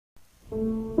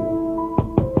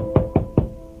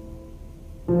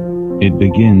It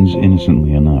begins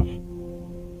innocently enough.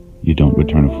 You don't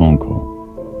return a phone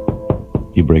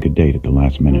call. You break a date at the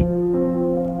last minute.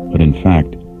 But in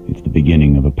fact, it's the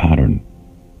beginning of a pattern.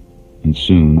 And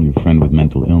soon, your friend with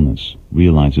mental illness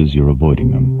realizes you're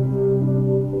avoiding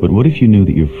them. But what if you knew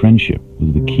that your friendship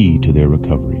was the key to their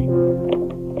recovery?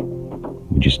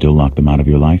 Would you still lock them out of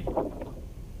your life?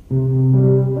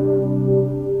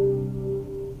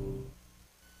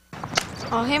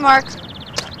 Oh, hey, Mark.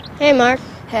 Hey, Mark.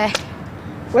 Hey.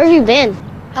 Where have you been?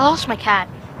 I lost my cat.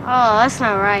 Oh, that's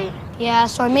not right. Yeah,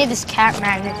 so I made this cat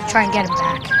magnet to try and get him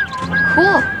back.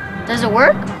 Cool. Does it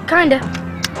work? Kinda.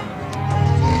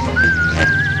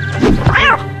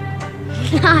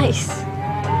 Nice.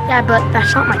 Yeah, but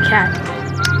that's not my cat.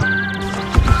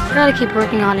 I gotta keep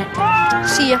working on it.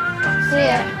 See ya. See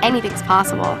ya. Anything's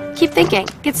possible. Keep thinking.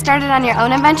 Get started on your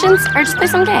own inventions or just play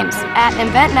some games at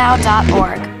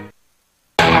inventnow.org.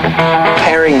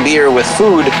 Pairing beer with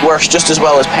food works just as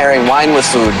well as pairing wine with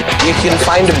food. You can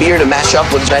find a beer to match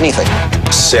up with anything.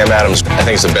 Sam Adams, I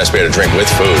think it's the best beer to drink with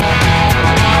food.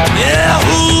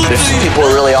 If people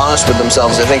are really honest with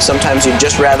themselves, I think sometimes you'd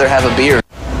just rather have a beer.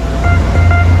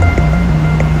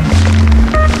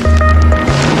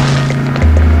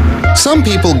 Some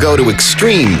people go to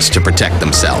extremes to protect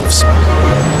themselves.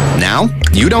 Now,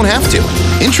 you don't have to.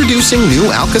 Introducing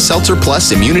new Alka-Seltzer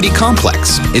Plus Immunity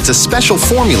Complex. It's a special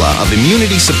formula of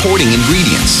immunity-supporting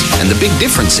ingredients, and the big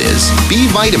difference is B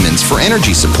vitamins for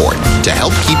energy support to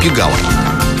help keep you going.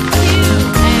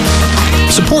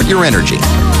 Support your energy.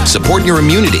 Support your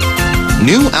immunity.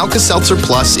 New Alka-Seltzer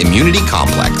Plus Immunity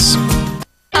Complex.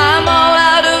 I'm all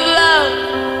out of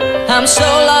love. I'm so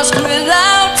lost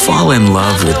without you. Fall in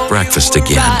love with breakfast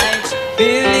again.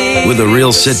 With a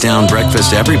real sit-down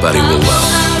breakfast everybody will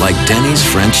love, like Denny's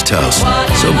French toast.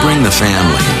 So bring the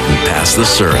family and pass the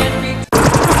syrup.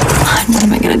 What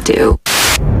am I gonna do?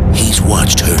 He's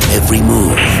watched her every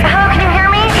move. Hello, can you hear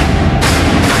me?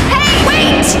 Hey,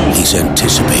 wait! He's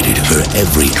anticipated her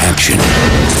every action.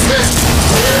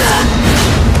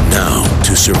 Now,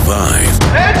 to survive,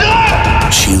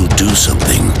 she'll do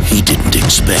something he didn't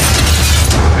expect.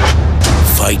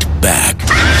 Fight back.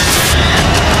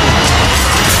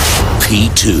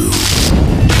 P2.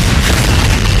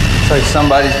 It's like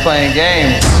somebody's playing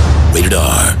games. Rated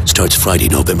R. Starts Friday,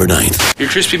 November 9th. Your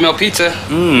crispy melt pizza.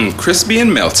 Crispy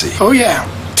and melty. Oh yeah,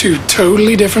 two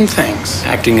totally different things.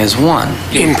 Acting as one.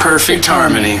 In perfect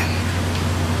harmony.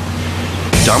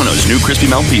 Domino's new crispy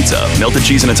melt pizza. Melted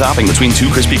cheese and a topping between two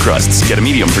crispy crusts. Get a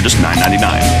medium for just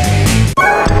 $9.99.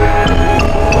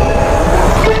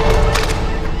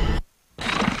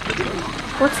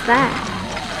 What's that?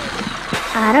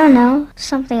 I don't know.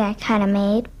 Something I kind of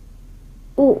made.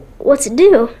 Ooh, what's it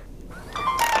do?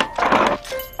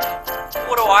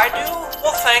 What do I do?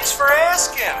 Well, thanks for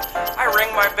asking. I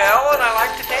ring my bell and I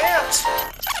like to dance.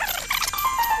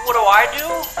 What do I do?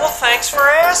 Well, thanks for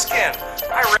asking.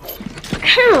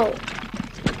 Ow!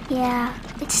 Yeah,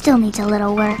 it still needs a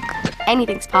little work.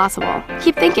 Anything's possible.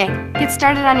 Keep thinking. Get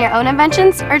started on your own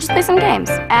inventions or just play some games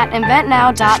at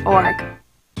inventnow.org.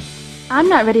 I'm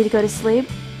not ready to go to sleep.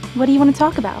 What do you want to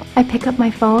talk about? I pick up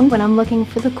my phone when I'm looking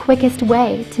for the quickest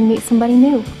way to meet somebody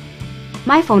new.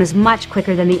 My phone is much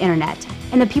quicker than the internet,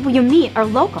 and the people you meet are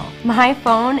local. My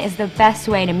phone is the best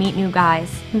way to meet new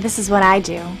guys. This is what I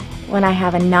do. When I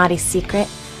have a naughty secret,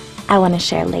 I want to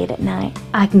share late at night.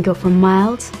 I can go from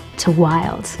mild to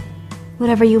wild.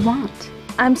 Whatever you want.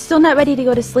 I'm still not ready to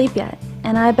go to sleep yet,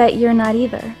 and I bet you're not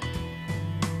either.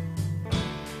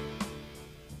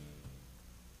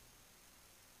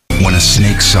 When a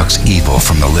snake sucks evil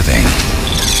from the living,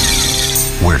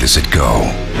 where does it go?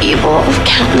 Evil of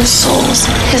countless souls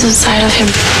is inside of him.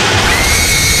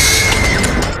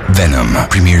 Venom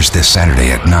premieres this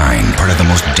Saturday at 9, part of the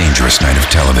most dangerous night of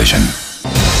television.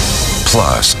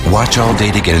 Plus, watch all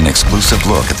day to get an exclusive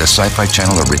look at the SciFi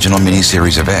Channel original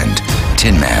miniseries event,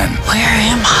 Tin Man. Where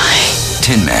am I?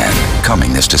 Tin Man,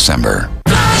 coming this December.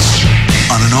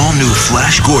 On an all-new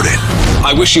Flash Gordon.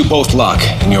 I wish you both luck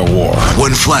in your war.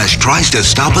 When Flash tries to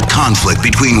stop a conflict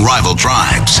between rival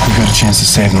tribes, You got a chance to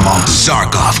save them all.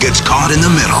 Zarkov gets caught in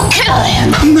the middle. Kill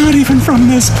him. I'm not even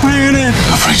from this planet.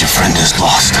 I'm afraid your friend is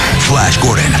lost. Flash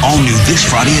Gordon, all new this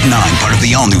Friday at 9, part of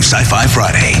the all-new Sci-Fi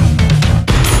Friday.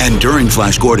 And during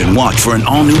Flash Gordon, watch for an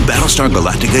all-new Battlestar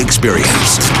Galactica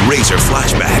experience. Razor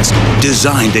flashbacks,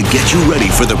 designed to get you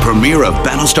ready for the premiere of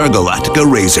Battlestar Galactica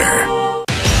Razor.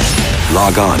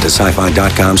 Log on to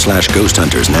sci-fi.com/Ghost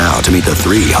Hunters now to meet the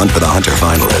 3 Hunt for the Hunter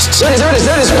finalists. There it is,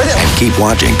 And keep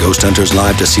watching Ghost Hunters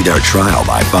Live to see their trial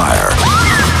by fire.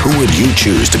 Who would you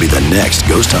choose to be the next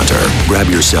Ghost Hunter? Grab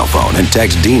your cell phone and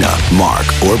text Dina, Mark,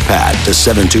 or Pat to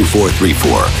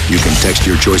 72434. You can text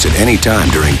your choice at any time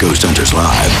during Ghost Hunters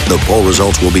Live. The poll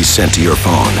results will be sent to your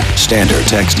phone. Standard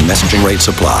text messaging rates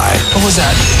apply. What was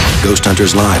that? Ghost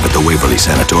Hunters Live at the Waverly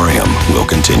Sanatorium will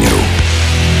continue.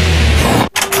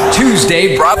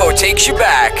 Tuesday, Bravo takes you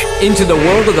back into the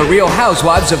world of the Real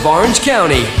Housewives of Orange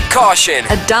County. Caution.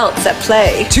 Adults at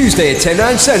play. Tuesday at 10,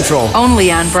 9 Central.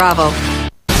 Only on Bravo.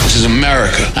 This is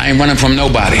America. I ain't running from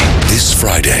nobody. This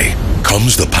Friday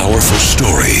comes the powerful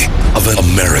story of an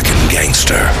American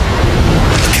gangster.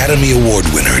 Academy Award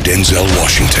winner Denzel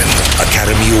Washington.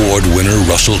 Academy Award winner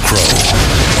Russell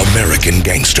Crowe. American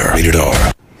Gangster. Rated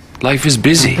R. Life is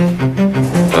busy,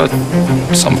 but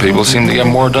some people seem to get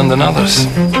more done than others.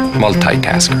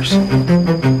 Multitaskers.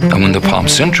 And when the Palm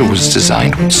Central was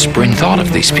designed, Sprint thought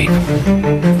of these people.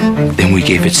 Then we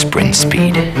gave it Sprint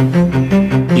Speed.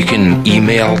 You can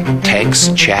email,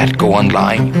 text, chat, go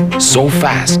online so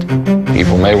fast.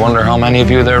 People may wonder how many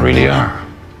of you there really are.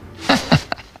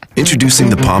 Introducing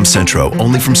the Palm Centro,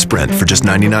 only from Sprint for just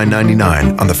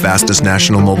 $99.99 on the fastest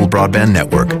national mobile broadband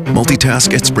network.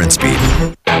 Multitask at Sprint speed.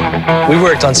 We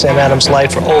worked on Sam Adams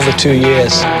Light for over 2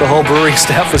 years. The whole brewing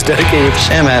staff was dedicated.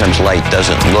 Sam Adams Light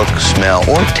doesn't look, smell,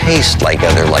 or taste like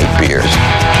other light beers.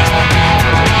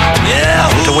 Yeah!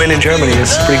 To win in Germany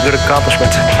is a pretty good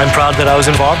accomplishment. I'm proud that I was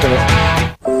involved in it.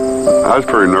 I was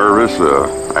pretty nervous,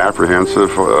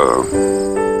 apprehensive.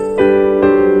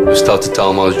 It was tough to tell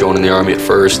him I was joining the Army at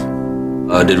first.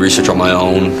 I did research on my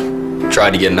own,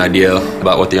 tried to get an idea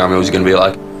about what the Army was going to be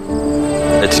like.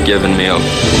 It's given me a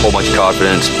whole bunch of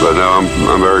confidence. But no,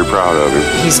 I'm very proud of him.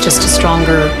 He's just a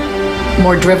stronger,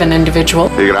 more driven individual.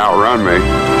 He can outrun me.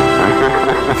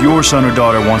 If your son or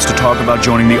daughter wants to talk about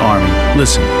joining the Army,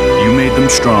 listen, you made them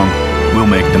strong, we'll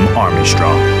make them Army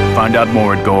strong. Find out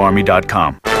more at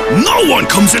GoArmy.com. No one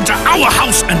comes into our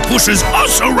house and pushes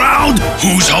us around.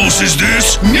 Whose house is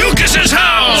this? Mucus's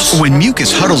house! When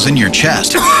mucus huddles in your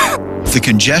chest, the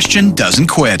congestion doesn't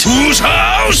quit. Whose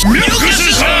house?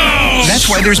 Mucus's house! That's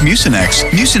why there's Mucinex.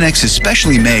 Mucinex is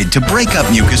specially made to break up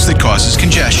mucus that causes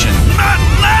congestion. Not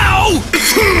now!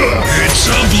 It's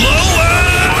a blowout!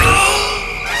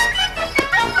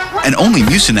 And only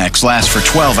Mucinex lasts for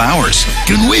 12 hours.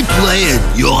 Can we play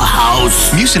at your house?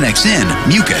 Mucinex in,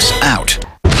 mucus out.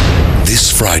 This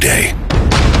Friday,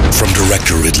 from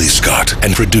director Ridley Scott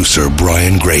and producer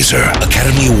Brian Grazer,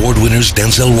 Academy Award winners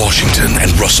Denzel Washington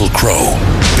and Russell Crowe,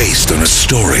 based on a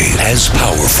story as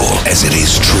powerful as it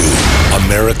is true.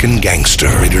 American Gangster.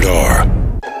 Rated R.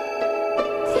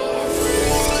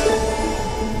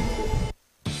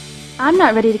 I'm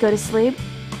not ready to go to sleep.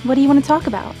 What do you want to talk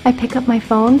about? I pick up my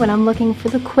phone when I'm looking for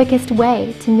the quickest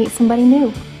way to meet somebody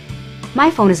new. My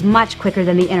phone is much quicker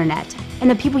than the internet, and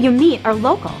the people you meet are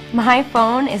local. My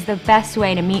phone is the best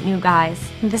way to meet new guys.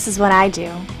 This is what I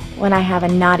do. When I have a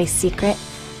naughty secret,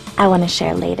 I want to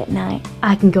share late at night.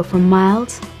 I can go from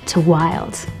mild to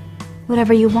wild.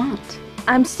 Whatever you want.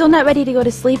 I'm still not ready to go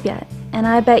to sleep yet, and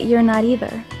I bet you're not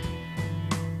either.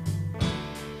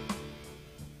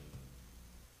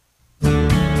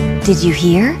 Did you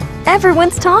hear?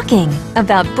 Everyone's talking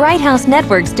about Bright House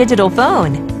Network's digital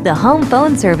phone. The home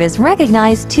phone service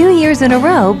recognized 2 years in a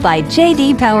row by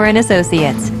J.D. Power &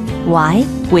 Associates. Why?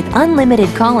 With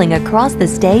unlimited calling across the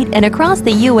state and across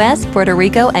the U.S., Puerto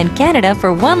Rico, and Canada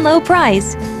for one low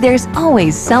price, there's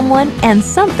always someone and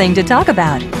something to talk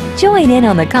about. Join in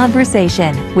on the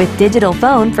conversation with digital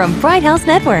phone from Bright House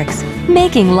Networks,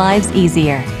 making lives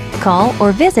easier. Call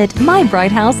or visit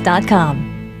mybrighthouse.com.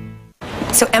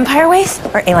 So Empire Waste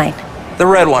or A-Line? The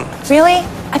red one. Really?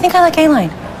 I think I like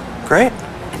A-Line. Great.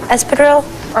 Espadrille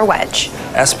or wedge?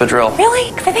 Espadrille.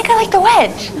 Really? Because I think I like the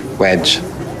wedge. Wedge.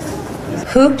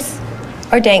 Hoops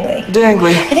or dangly?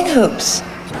 Dangly. I think hoops.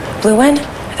 Blue one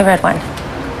or the red one?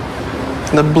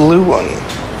 The blue one.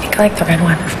 I think I like the red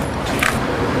one.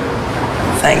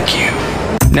 Thank you.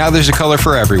 Now there's a color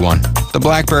for everyone. The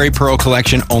BlackBerry Pearl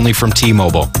Collection only from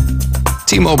T-Mobile.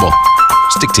 T-Mobile.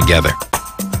 Stick together.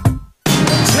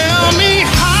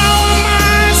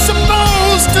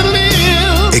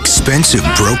 Expensive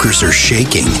brokers are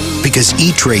shaking because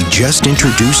E-Trade just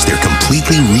introduced their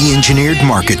completely re-engineered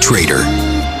market trader.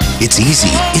 It's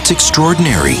easy, it's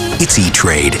extraordinary, it's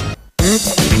E-Trade.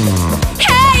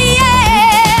 Hey,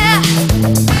 yeah!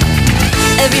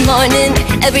 Every morning,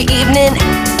 every evening,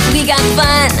 we got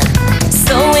fun.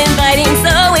 So inviting,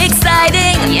 so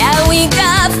exciting. Yeah, we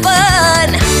got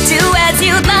fun. Do as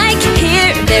you like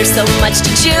here. there's so much to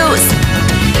choose.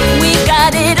 We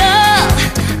got it all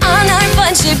on our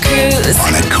fun ship cruise.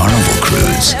 On a Carnival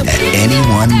cruise, at any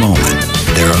one moment,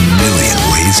 there are a million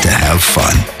ways to have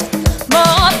fun.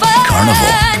 More fun,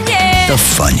 Carnival, yeah. the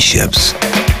fun ships.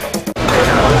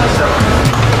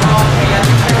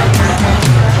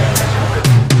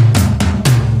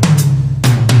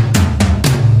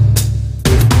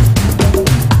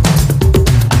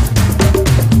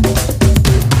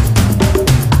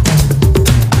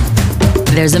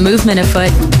 There's a movement afoot,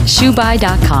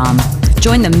 ShoeBuy.com.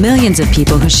 Join the millions of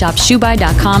people who shop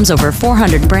ShoeBuy.com's over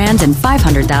 400 brands and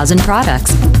 500,000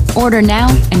 products. Order now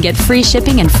and get free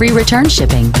shipping and free return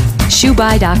shipping.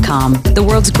 ShoeBuy.com, the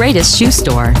world's greatest shoe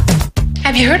store.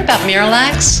 Have you heard about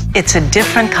Miralax? It's a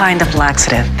different kind of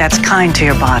laxative that's kind to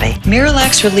your body.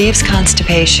 Miralax relieves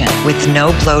constipation with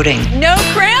no bloating. No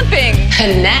cramping.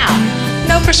 And now,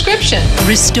 no prescription.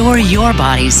 Restore your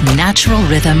body's natural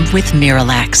rhythm with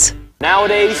Miralax.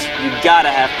 Nowadays, you gotta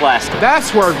have plastic.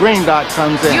 That's where Green Dot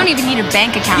comes in. You don't even need a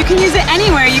bank account. You can use it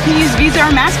anywhere. You can use Visa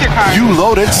or MasterCard. You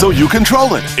load it so you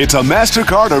control it. It's a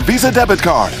MasterCard or Visa debit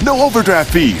card. No overdraft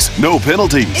fees, no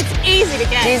penalties. It's easy to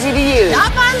get. Easy to use.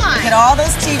 Shop online. Get all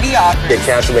those TV offers. Get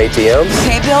cash from ATMs.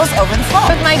 Pay bills over the phone.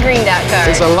 With my Green Dot card.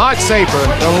 It's a lot safer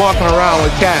than walking around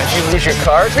with cash. You lose your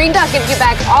card. Green Dot gives you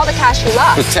back all the cash you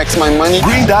lost. Protects my money.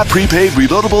 Green Dot prepaid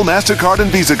reloadable MasterCard and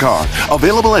Visa card.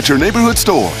 Available at your neighborhood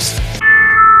stores.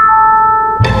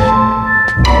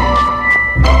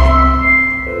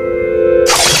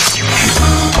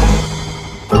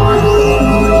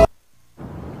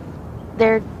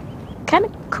 They're kind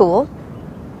of cool.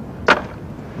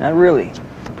 Not really.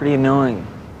 Pretty annoying.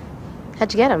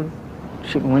 How'd you get them?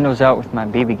 Shooting windows out with my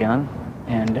BB gun,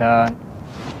 and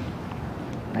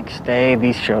next day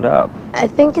these showed up. I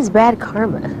think it's bad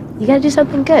karma. You gotta do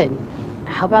something good.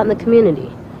 Help out in the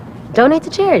community. Donate to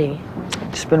charity.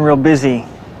 Just been real busy,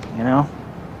 you know?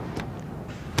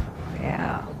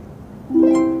 Yeah.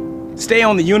 Stay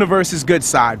on the universe's good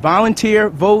side.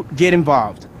 Volunteer, vote, get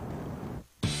involved.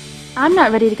 I'm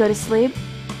not ready to go to sleep.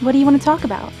 What do you want to talk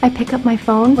about? I pick up my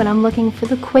phone when I'm looking for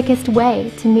the quickest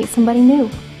way to meet somebody new.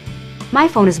 My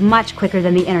phone is much quicker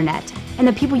than the internet, and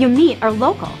the people you meet are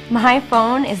local. My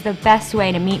phone is the best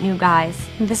way to meet new guys.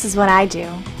 This is what I do.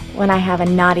 When I have a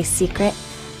naughty secret,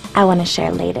 I want to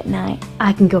share late at night.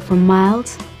 I can go from mild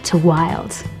to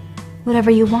wild. Whatever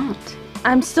you want.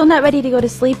 I'm still not ready to go to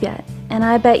sleep yet, and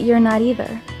I bet you're not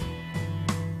either.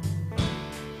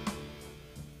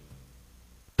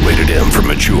 Rated M for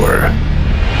mature.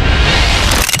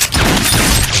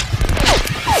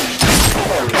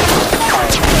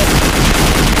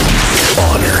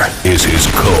 Honor is his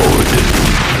code.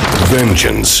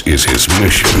 Vengeance is his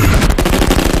mission.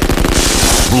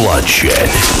 Bloodshed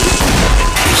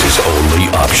is his only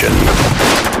option.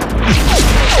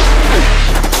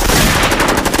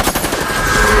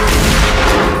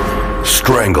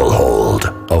 Stranglehold,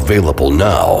 available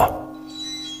now.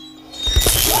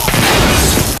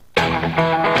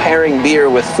 Pairing beer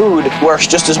with food works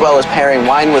just as well as pairing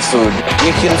wine with food.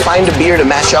 You can find a beer to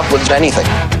match up with anything.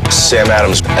 Sam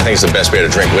Adams, I think, is the best beer to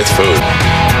drink with food.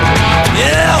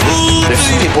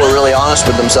 If people are really honest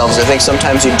with themselves, I think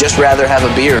sometimes you'd just rather have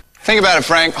a beer. Think about it,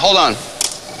 Frank. Hold on.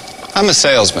 I'm a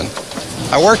salesman.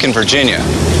 I work in Virginia,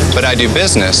 but I do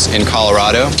business in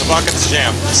Colorado. The bucket's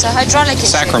jammed. So hydraulic is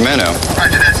Sacramento.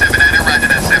 Roger that, 7-9er. Roger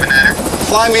that, 7-9er.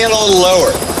 Fly me in a little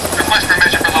lower. Request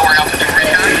permission for lower altitude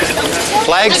recon.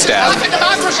 Flagstaff.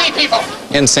 Democracy, people.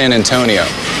 In San Antonio.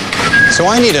 So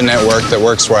I need a network that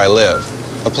works where I live.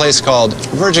 A place called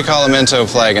Virgicalamento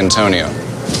Flag Antonio.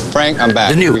 Frank, I'm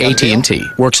back. The new AT&T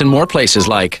works in more places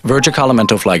like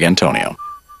Virgicalamento Flag Antonio.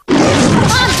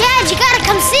 Mom, Dad, you gotta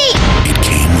come see. It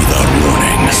came without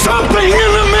warning. Something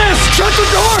in the mist! Shut the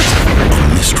doors!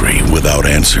 A mystery without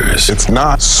answers. It's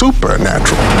not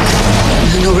supernatural.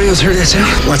 Nobody else heard that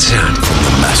sound? What sound? From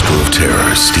the master of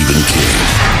terror, Stephen King.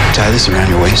 Tie this around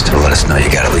your waist to let us know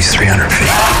you got at least 300 feet.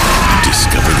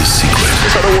 Discover the secret.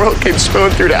 That's how the world came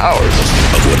spilling through to ours.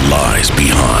 Of what lies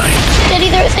behind. Daddy,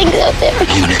 there are things out there.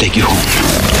 I'm gonna take you home.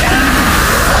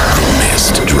 The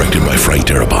Mist, directed by Frank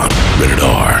Darabont. Rated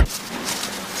R.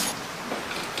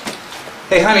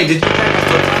 Hey, honey, did you pack my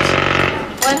flip-flops?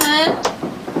 What,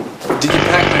 hon? Did you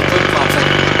pack my flip-flops?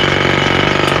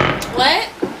 What?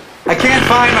 I can't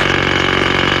find my...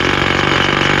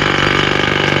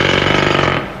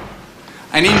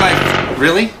 I need my...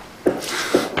 Really?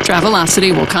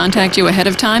 Travelocity will contact you ahead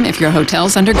of time if your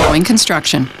hotel's undergoing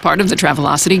construction. Part of the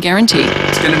Travelocity guarantee.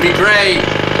 It's gonna be great.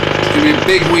 It's gonna be a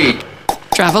big week.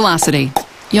 Travelocity.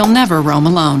 You'll never roam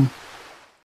alone.